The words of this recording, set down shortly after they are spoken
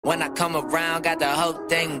When I come around, got the whole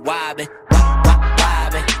thing wobbin'.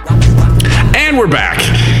 And we're back.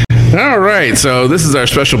 All right, so this is our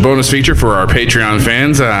special bonus feature for our Patreon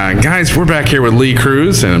fans. Guys, we're back here with Lee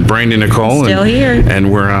Cruse and Brandon Nicole. Still here.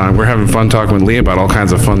 And we're having fun talking with Lee about all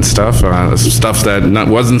kinds of fun stuff, stuff that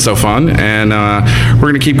wasn't so fun, and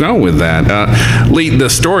we're going to keep going with that. Lee, the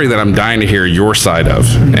story that I'm dying to hear your side of,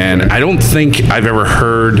 and I don't think I've ever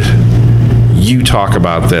heard you talk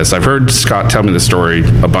about this. I've heard Scott tell me the story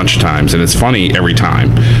a bunch of times, and it's funny every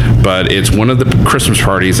time, but it's one of the Christmas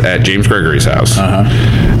parties at James Gregory's house.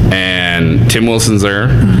 And Tim Wilson's there,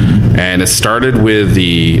 and it started with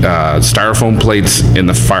the styrofoam plates in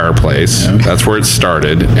the fireplace. That's where it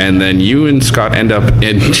started, and then you and Scott end up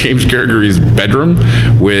in James Gregory's bedroom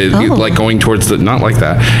with like going towards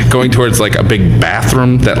going towards like a big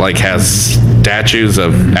bathroom that like has statues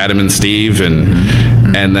of Adam and Steve,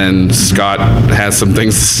 and then Scott has some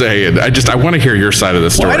things to say, and I want to hear your side of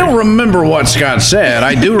the story. Well, I don't remember what Scott said.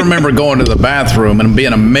 I do remember going to the bathroom and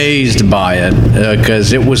being amazed by it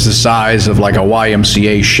because it was the size of like a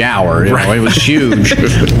YMCA shower. You know, it was huge.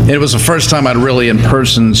 It was the first time I'd really in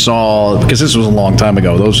person saw, because this was a long time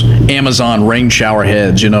ago, those Amazon rain shower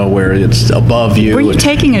heads, you know, where it's above you. Were you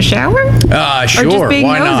taking a shower? Sure. Or just being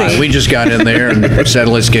Why nosy? not? We just got in there and said,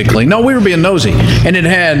 let's get clean. No, we were being nosy. And it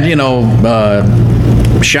had, you know,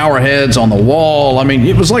 shower heads on the wall. I mean,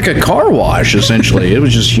 it was like a car wash, essentially. It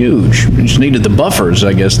was just huge. You just needed the buffers,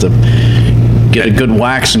 I guess, to get a good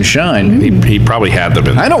wax and shine. He probably had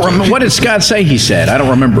them. I don't remember. What did Scott say he said? I don't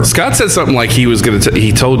remember. Scott said something like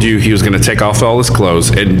he told you he was going to take off all his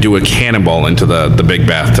clothes and do a cannonball into the big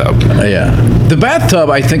bathtub. Yeah. The bathtub,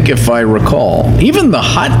 I think, if I recall, even the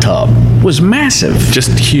hot tub was massive.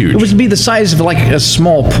 Just huge. It would be the size of like a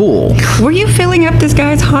small pool. Were you filling up this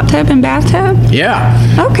guy's hot tub and bathtub? Yeah.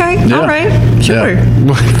 Okay. Yeah. All right. Sure.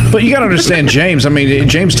 Yeah. But you got to understand, James. I mean,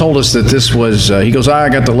 James told us that this was, he goes, I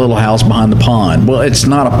got the little house behind the pond. Well, it's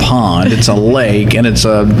not a pond. It's a lake, and it's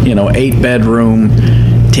a, 8-bedroom,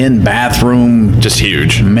 10-bathroom, just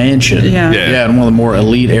huge mansion. Yeah, in one of the more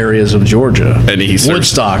elite areas of Georgia. And he serves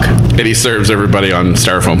Woodstock. And he serves everybody on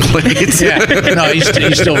styrofoam plates. Yeah, no, he's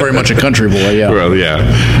still very much a country boy. Yeah. Well, yeah.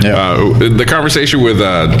 The conversation with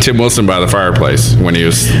Tim Wilson by the fireplace when he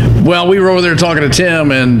was. Well, we were over there talking to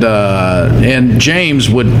Tim, and James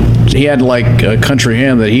he had like a country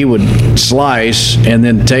ham that he would slice and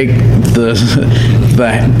then take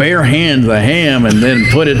the bare hand the ham and then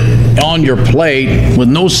put it on your plate with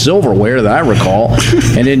no silverware that I recall,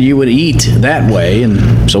 and then you would eat that way.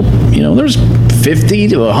 And so, there's 50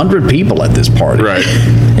 to 100 people at this party. Right.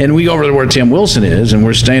 And we go over to where Tim Wilson is, and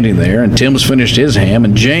we're standing there, and Tim's finished his ham,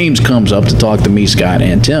 and James comes up to talk to me, Scott,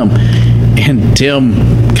 and Tim. And Tim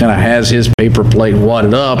kind of has his paper plate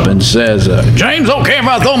wadded up and says, James, okay if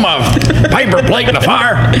I throw my paper plate in the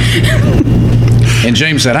fire? And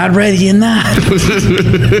James said, I'd rather you not.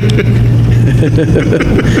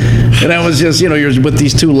 And I was just, you're with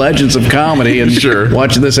these two legends of comedy and sure.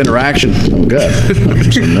 watching this interaction. Oh, God.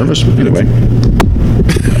 I'm so nervous. Anyway.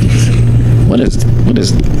 What is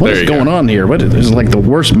going on here? This is like the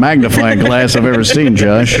worst magnifying glass I've ever seen,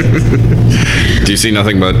 Josh. Do you see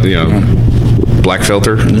nothing but, black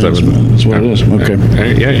filter? That's what it is. Okay.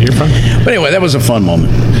 Yeah, you're fine. But anyway, that was a fun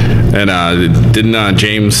moment. And didn't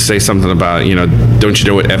James say something about, don't you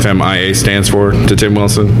know what FMIA stands for to Tim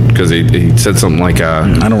Wilson? Because he said something like...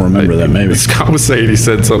 I don't remember that, maybe. Scott was saying he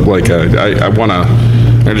said something like, I want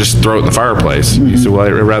to just throw it in the fireplace. He said, well,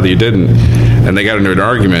 I'd rather you didn't. And they got into an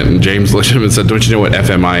argument, and James looked at him and said, don't you know what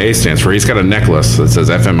FMIA stands for? He's got a necklace that says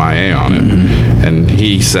FMIA on it. And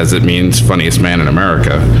he says it means funniest man in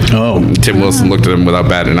America. Oh. And Tim Wilson looked at him without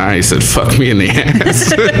batting an eye. He said, fuck me in the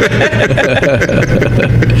ass.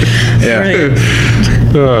 Yeah. Right.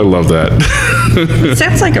 Oh, I love that. It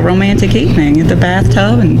sounds like a romantic evening at the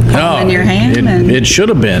bathtub and holding your hand. It should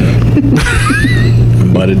have been.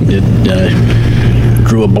 But it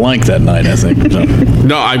drew a blank that night, I think. So.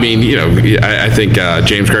 No, I mean, I think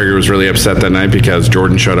James Gregory was really upset that night because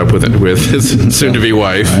Jordan showed up with his soon-to-be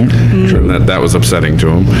wife. Right. And that was upsetting to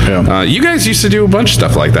him. Yeah. You guys used to do a bunch of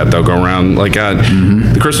stuff like that, though, go around. Like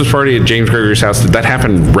the Christmas party at James Gregory's house, did that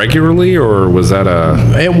happen regularly, or was that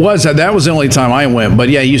It was. That was the only time I went. But,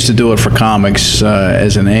 yeah, he used to do it for comics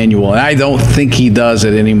as an annual. And I don't think he does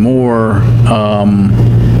it anymore.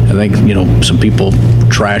 I think, some people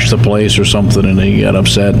trashed the place or something, and he got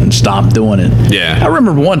upset and stopped doing it. Yeah. I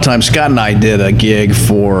remember one time Scott and I did a gig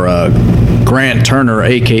for Grant Turner,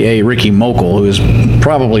 a.k.a. Ricky Mokel, who is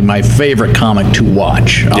probably my favorite comic to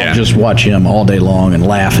watch. I'll just watch him all day long and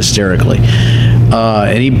laugh hysterically.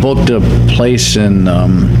 And he booked a place in,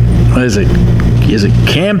 is it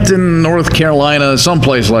Campton, North Carolina,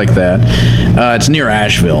 someplace like that. It's near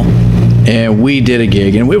Asheville. And we did a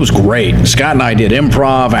gig, and it was great. Scott and I did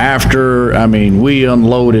improv after. I mean, we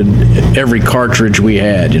unloaded every cartridge we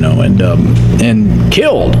had, and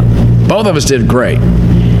killed. Both of us did great.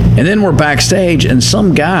 And then we're backstage, and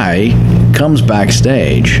some guy comes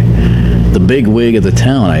backstage, the big wig of the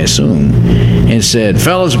town, I assume, and said,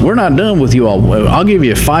 "Fellas, we're not done with you all. I'll give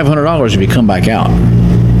you $500 if you come back out."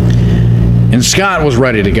 And Scott was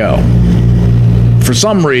ready to go. For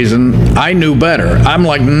some reason, I knew better. I'm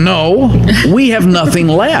like, no, we have nothing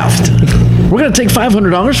left. We're going to take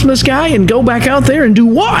 $500 from this guy and go back out there and do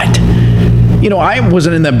what? I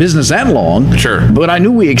wasn't in that business that long. Sure. But I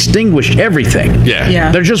knew we extinguished everything.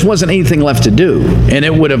 Yeah. There just wasn't anything left to do. And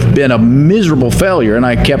it would have been a miserable failure. And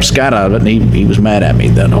I kept Scott out of it. And he was mad at me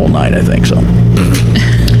that whole night, I think so.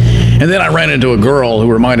 And then I ran into a girl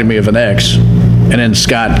who reminded me of an ex. And then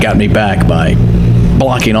Scott got me back by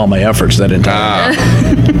blocking all my efforts that entire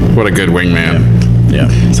time. What a good wingman. Yeah.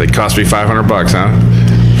 So it cost me $500,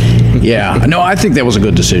 huh? Yeah. No, I think that was a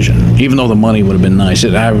good decision. Even though the money would have been nice.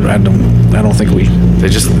 I don't think we...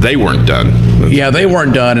 They weren't done. Yeah, they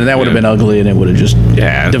weren't done, and that would have been ugly, and it would have just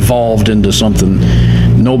devolved into something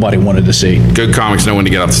nobody wanted to see. Good comics know when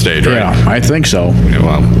to get off the stage, right? Yeah, I think so.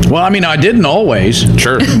 Yeah, well, I mean, I didn't always.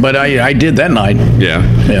 Sure. But I did that night.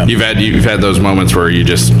 Yeah. You've had those moments where you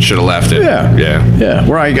just should have left it. Yeah.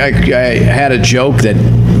 Where I had a joke that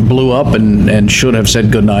blew up and should have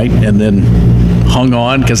said goodnight, and then hung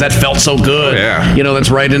on because that felt so good. Yeah. That's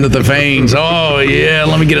right into the veins. Oh yeah,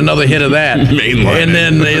 let me get another hit of that. Mainline. And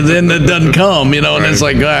then it doesn't come, and right. it's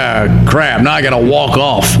like, crap, now I gotta walk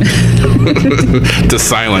off. To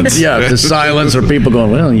silence. Yeah, to silence, or people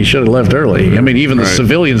going, well, you should have left early. I mean, even the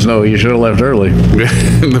civilians know you should have left early.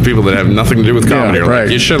 The people that have nothing to do with comedy are right.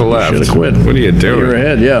 like, you should have left. Should have quit. What are you doing? You're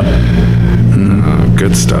ahead, yeah.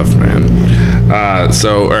 Good stuff, man.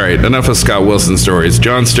 So, all right, enough of Scott Wilson stories.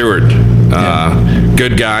 Jon Stewart,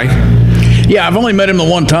 good guy. Yeah, I've only met him the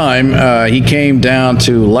one time. He came down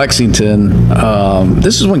to Lexington.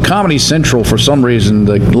 This is when Comedy Central, for some reason,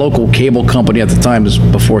 the local cable company at the time, is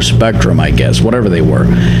before Spectrum, I guess, whatever they were,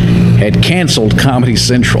 had canceled Comedy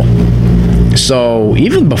Central. So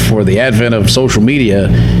even before the advent of social media,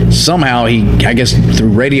 somehow he, I guess through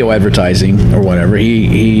radio advertising or whatever,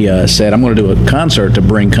 he said, I'm going to do a concert to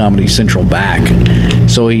bring Comedy Central back.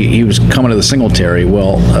 So he was coming to the Singletary.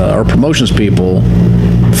 Well, our promotions people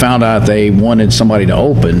found out they wanted somebody to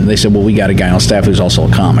open. They said, well, we got a guy on staff who's also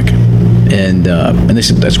a comic. And they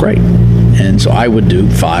said, that's great. And so I would do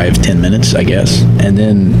 5-10 minutes, I guess. And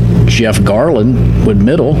then Jeff Garland would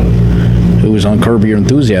middle, who was on Curb Your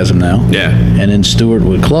Enthusiasm now. Yeah. And then Stewart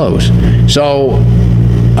would close. So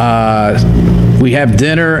we have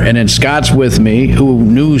dinner, and then Scott's with me, who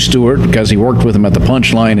knew Stewart because he worked with him at the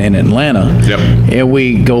Punchline in Atlanta. Yep. And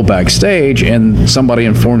we go backstage, and somebody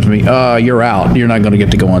informs me, you're out. You're not going to get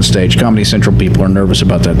to go on stage. Comedy Central people are nervous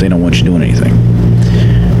about that. They don't want you doing anything.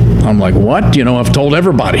 I'm like, what? I've told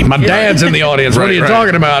everybody. My dad's in the audience. What are you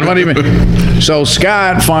talking about? What do you mean? So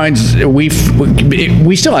Scott finds we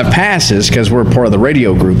still have passes because we're part of the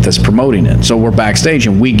radio group that's promoting it. So we're backstage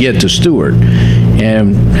and we get to Stewart,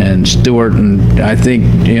 and Stewart, and I think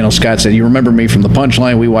Scott said, you remember me from the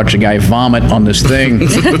Punchline? We watched a guy vomit on this thing,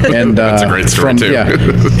 and that's a great story too. Yeah,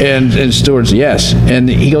 and Stewart said yes, and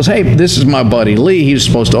he goes, hey, this is my buddy Lee. He's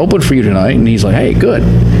supposed to open for you tonight, and he's like, hey, good.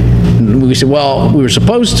 We said, well, we were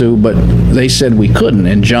supposed to, but they said we couldn't.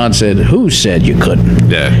 And John said, who said you couldn't?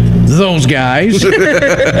 Yeah. Those guys.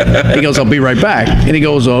 He goes, I'll be right back. And he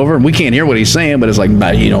goes over, and we can't hear what he's saying, but it's like,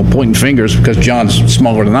 pointing fingers because John's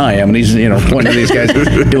smaller than I am. And he's, pointing to these guys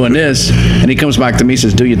doing this. And he comes back to me and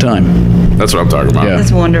says, do your time. That's what I'm talking about. Yeah.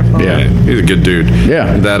 That's wonderful. Yeah, he's a good dude.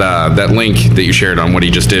 Yeah. That link that you shared on what he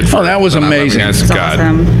just did. Oh, that was amazing. That's God.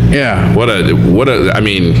 awesome. Yeah. What a. I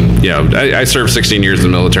mean, I served 16 years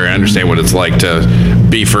in the military. I understand what it's like to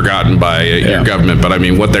be forgotten by your government, but I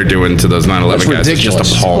mean, what they're doing to those 9/11 guys is just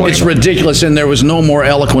appalling. It's ridiculous, and there was no more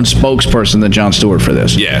eloquent spokesperson than Jon Stewart for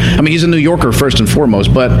this. Yeah. I mean, he's a New Yorker first and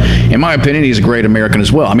foremost, but in my opinion, he's a great American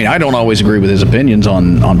as well. I mean, I don't always agree with his opinions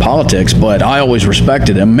on politics, but I always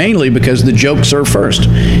respected him, mainly because the jokes serve first.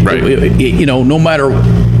 Right. No matter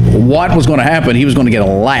what was going to happen, he was going to get a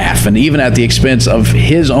laugh. And even at the expense of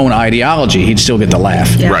his own ideology, he'd still get the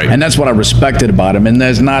laugh. Yeah. Right. And that's what I respected about him. And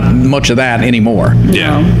there's not much of that anymore.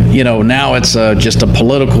 Yeah. You know, now it's just a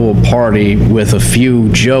political party with a few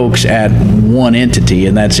jokes at one entity,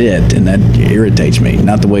 and that's it. And that irritates me.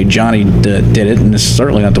 Not the way Johnny did it, and it's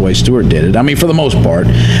certainly not the way Stewart did it. I mean, for the most part.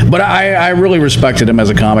 But I really respected him as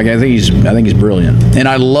a comic. I think he's brilliant. And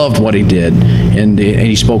I loved what he did. And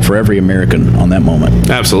he spoke for every American on that moment.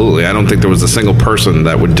 Absolutely. I don't think there was a single person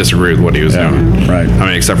that would disagree with what he was doing. Right. I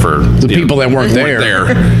mean, except for The people that weren't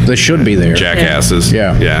there. They should be there. Jackasses.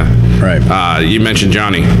 Yeah. Right. You mentioned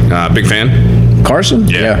Johnny. Big fan? Carson?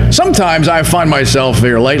 Yeah. Sometimes I find myself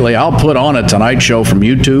here lately, I'll put on a Tonight Show from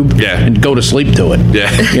YouTube and go to sleep to it. Yeah.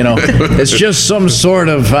 You know, it's just some sort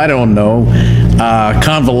of, I don't know,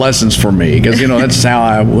 convalescence for me. Because, you know, that's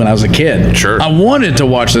how when I was a kid. Sure. I wanted to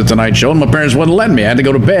watch the Tonight Show, and my parents wouldn't let me. I had to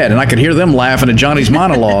go to bed, and I could hear them laughing at Johnny's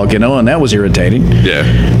monologue, you know, and that was irritating. Yeah.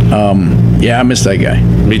 Yeah, I miss that guy.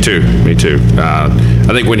 Me too. I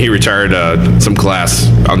think when he retired, some class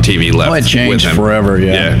on TV left. Oh, it changed with him. forever,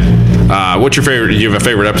 yeah. What's your favorite? Do you have a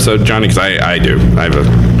favorite episode, Johnny? Because I do. I have a.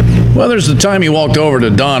 Well, there's the time he walked over to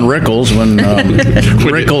Don Rickles when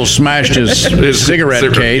Rickles smashed his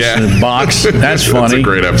cigarette case and box. That's funny. That's a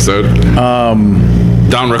great episode.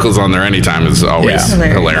 Don Rickles on there anytime is always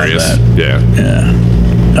hilarious.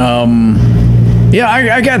 Yeah,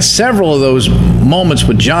 I got several of those moments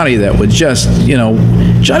with Johnny that was just, you know,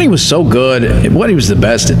 Johnny was so good. What he was the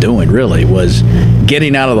best at doing, really, was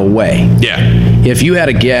getting out of the way. Yeah. If you had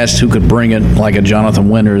a guest who could bring it, like a Jonathan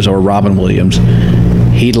Winters or Robin Williams,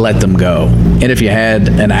 he'd let them go. And if you had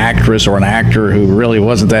an actress or an actor who really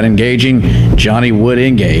wasn't that engaging, Johnny would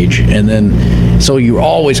engage. And then, so you're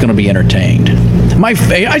always going to be entertained.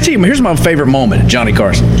 Here's my favorite moment, Johnny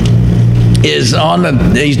Carson. Is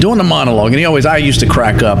he's doing the monologue, and I used to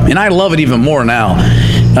crack up, and I love it even more now.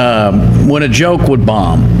 When a joke would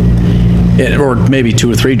bomb, or maybe two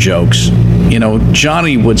or three jokes, you know,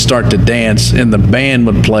 Johnny would start to dance, and the band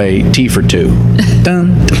would play T for Two.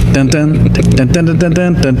 Dun, dun, dun, dun, dun, dun, dun,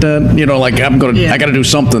 dun, dun, dun. You know, like I got to do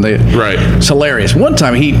something. Right. It's hilarious. One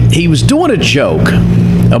time he was doing a joke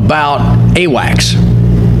about AWACS.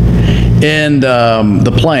 And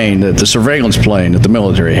the plane, the surveillance plane that the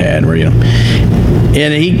military had, where, you know,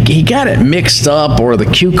 and he got it mixed up, or the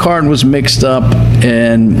cue card was mixed up,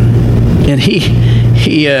 and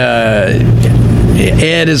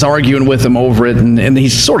Ed is arguing with him over it, and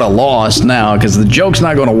he's sort of lost now because the joke's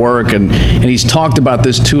not going to work, and he's talked about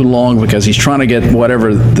this too long because he's trying to get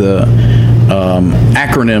whatever the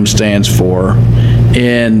acronym stands for.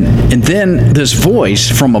 And then this voice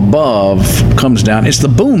from above comes down. It's the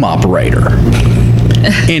boom operator.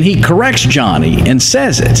 And he corrects Johnny and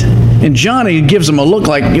says it. And Johnny gives him a look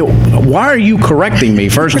like, why are you correcting me,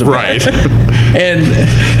 first of all? Right. And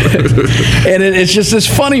it's just this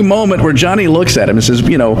funny moment where Johnny looks at him and says,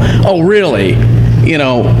 you know, oh, really? You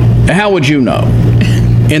know, how would you know?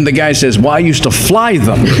 And the guy says, well, I used to fly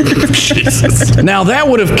them. Jesus. Now, that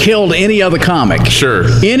would have killed any other comic. Sure.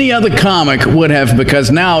 Any other comic would have,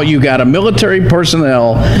 because now you got a military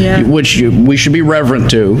personnel, which we should be reverent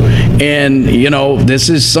to. And, you know, this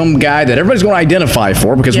is some guy that everybody's going to identify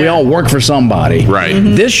for because we all work for somebody. Right.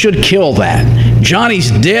 Mm-hmm. This should kill that.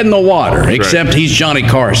 Johnny's dead in the water, except he's Johnny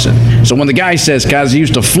Carson. So when the guy says, guys, I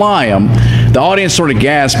used to fly him, the audience sort of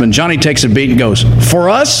gasps, and Johnny takes a beat and goes, for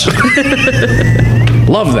us?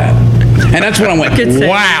 Love that. And that's when I went,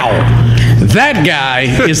 wow, that guy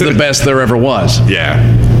is the best there ever was. Yeah.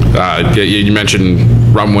 You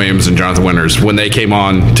mentioned Robin Williams and Jonathan Winters. When they came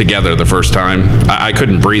on together the first time, I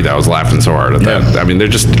couldn't breathe. I was laughing so hard at that. I mean, they're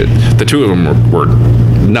just, the two of them were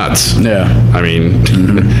nuts. Yeah. I mean,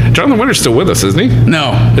 Jonathan Winters still with us, isn't he?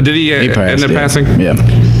 No. Did he end up passing? Yeah.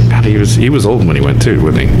 God, he was old when he went too,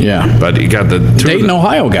 wasn't he? Yeah. But he got the Dayton,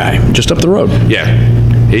 Ohio guy, just up the road. Yeah.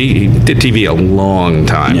 He did TV a long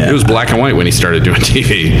time. Yeah. It was black and white when he started doing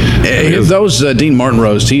TV. Those Dean Martin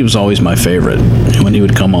roasts, he was always my favorite. When he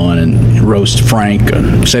would come on and roast Frank,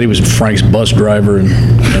 said he was Frank's bus driver, and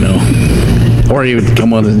you know, or he would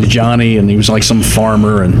come on with Johnny, and he was like some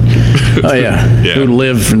farmer, and who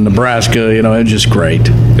lived in Nebraska. You know, it was just great.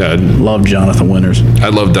 Loved Jonathan Winters. I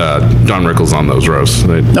loved Don Rickles on those roasts.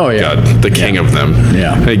 God, the king of them.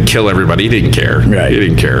 Yeah, he'd kill everybody. He didn't care. Right. He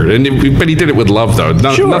didn't care, but he did it with love, though.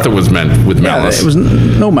 Nothing was meant with malice. It was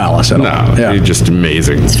no malice at all. No, he's just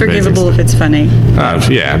amazing. It's forgivable if it's funny.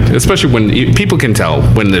 Especially when people can tell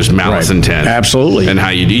when there's malice intent. Absolutely. And how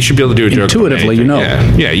you should be able to do a joke. Intuitively, you know.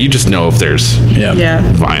 Yeah, you just know if there's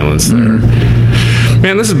violence there.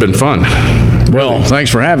 Man, this has been fun. Well, thanks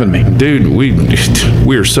for having me. Dude,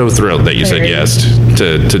 we are so thrilled that you said yes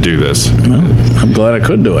to do this. Well, I'm glad I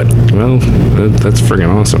could do it. Well, that's friggin'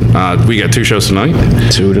 awesome. We got 2 shows tonight.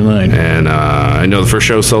 2 tonight. And I know the first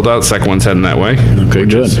show sold out. The second one's heading that way. Okay,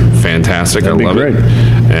 which good. is fantastic. That'd I love be great.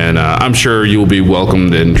 it. And I'm sure you'll be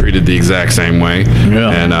welcomed and treated the exact same way. Yeah.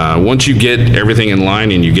 And once you get everything in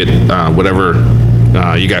line and you get whatever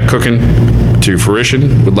you got cooking to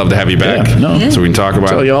fruition, we'd love to have you back. Yeah, no. So we can talk about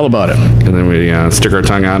Tell it. you all about it. And then we stick our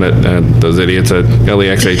tongue out at those idiots at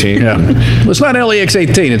LEX 18. Yeah. Well, it's not LEX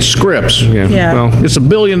 18, it's Scripps. Yeah. Well, It's $1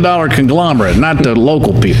 billion conglomerate, not the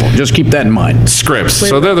local people. Just keep that in mind. Scripps.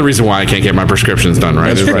 So they're the reason why I can't get my prescriptions done,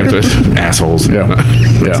 right? That's right. Assholes. Yeah.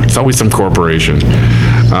 Yeah. It's always some corporation.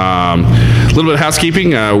 A little bit of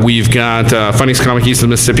housekeeping. We've got Funniest Comic East of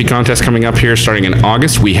the Mississippi contest coming up here starting in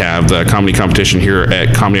August. We have the comedy competition here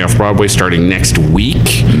at Comedy Off Broadway starting next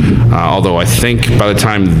week. Although I think by the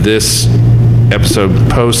time this episode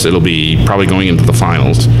posts, it'll be probably going into the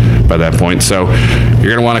finals by that point. So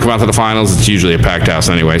you're going to want to come out to the finals. It's usually a packed house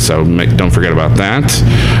anyway, so don't forget about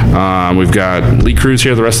that. We've got Lee Cruse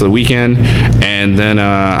here the rest of the weekend, and then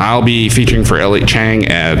I'll be featuring for Elliot Chang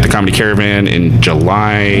at the Comedy Caravan in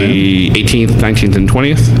July 18th, 19th, and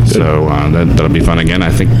 20th. So that'll be fun again.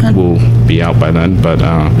 I think we'll be out by then, but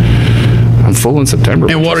I'm full in September.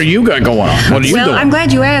 And what are you got going on? What are you Well, doing? I'm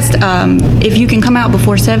glad you asked. If you can come out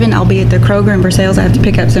before 7, I'll be at the Kroger in Versailles. I have to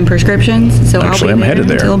pick up some prescriptions, so Actually, I'll I'm be headed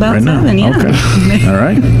there until about right now. 7. Yeah. Okay. All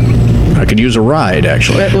right. I could use a ride,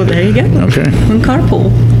 actually. Well, there you go. Okay. We can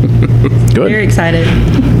carpool. Good. Very excited.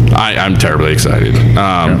 I'm terribly excited.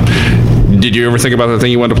 Did you ever think about the thing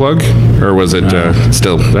you wanted to plug? Or was it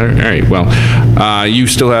still there? All right. Well, you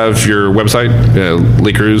still have your website,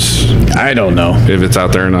 Lee Cruse, I don't know. if it's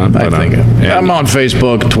out there or not. I but, think and I'm on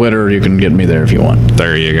Facebook, Twitter. You can get me there if you want.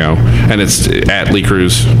 There you go. And it's at Lee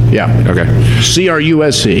Cruse. Yeah. Okay.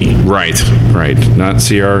 CRUSE. Right. Not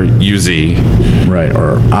CRUZ. Right.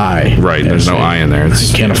 Or I. Right. There's no I in there.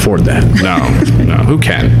 It's, Can't afford that. No. Who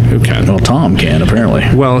can? Well, Tom can, apparently.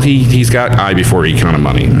 Well, he's got I before E kind of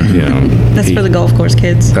money. You know. That's for the golf course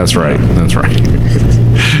kids. That's right.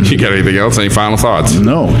 You got anything else? Any final thoughts?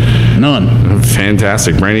 No. None.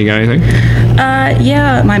 Fantastic. Brandy, you got anything?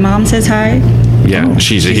 Yeah, my mom says hi. Yeah,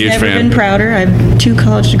 she's a She's huge never fan. been prouder. I have 2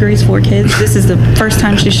 college degrees, 4 kids. This is the first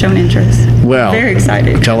time she's shown interest. Well. Very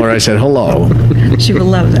excited. Tell her I said hello. She will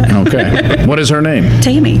love that. Okay. What is her name?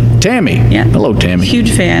 Tammy. Tammy. Yeah. Hello, Tammy.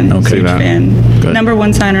 Huge fan. Okay. Huge that. fan. Good.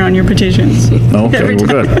 #1 signer on your petitions. Okay, Every well,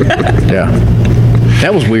 time. good. Yeah.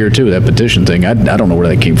 That was weird, too, that petition thing. I don't know where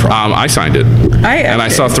that came from. I signed it. And I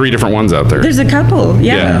saw 3 different ones out there. There's a couple.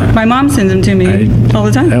 Yeah. Yeah. My mom sends them to me all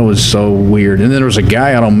the time. That was so weird. And then there was a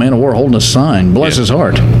guy out on Man of War holding a sign. Bless Yeah. his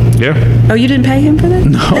heart. Yeah. Oh, you didn't pay him for that?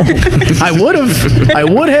 No. I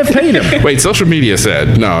would have paid him. Wait, social media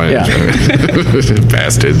said. No. Yeah.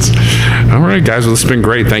 Bastards. All right, guys. Well, this has been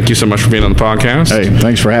great. Thank you so much for being on the podcast. Hey,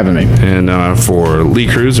 thanks for having me. And for Lee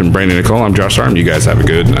Cruse and Brandon Nicole, I'm Josh Arm. You guys have a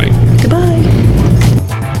good night. Goodbye.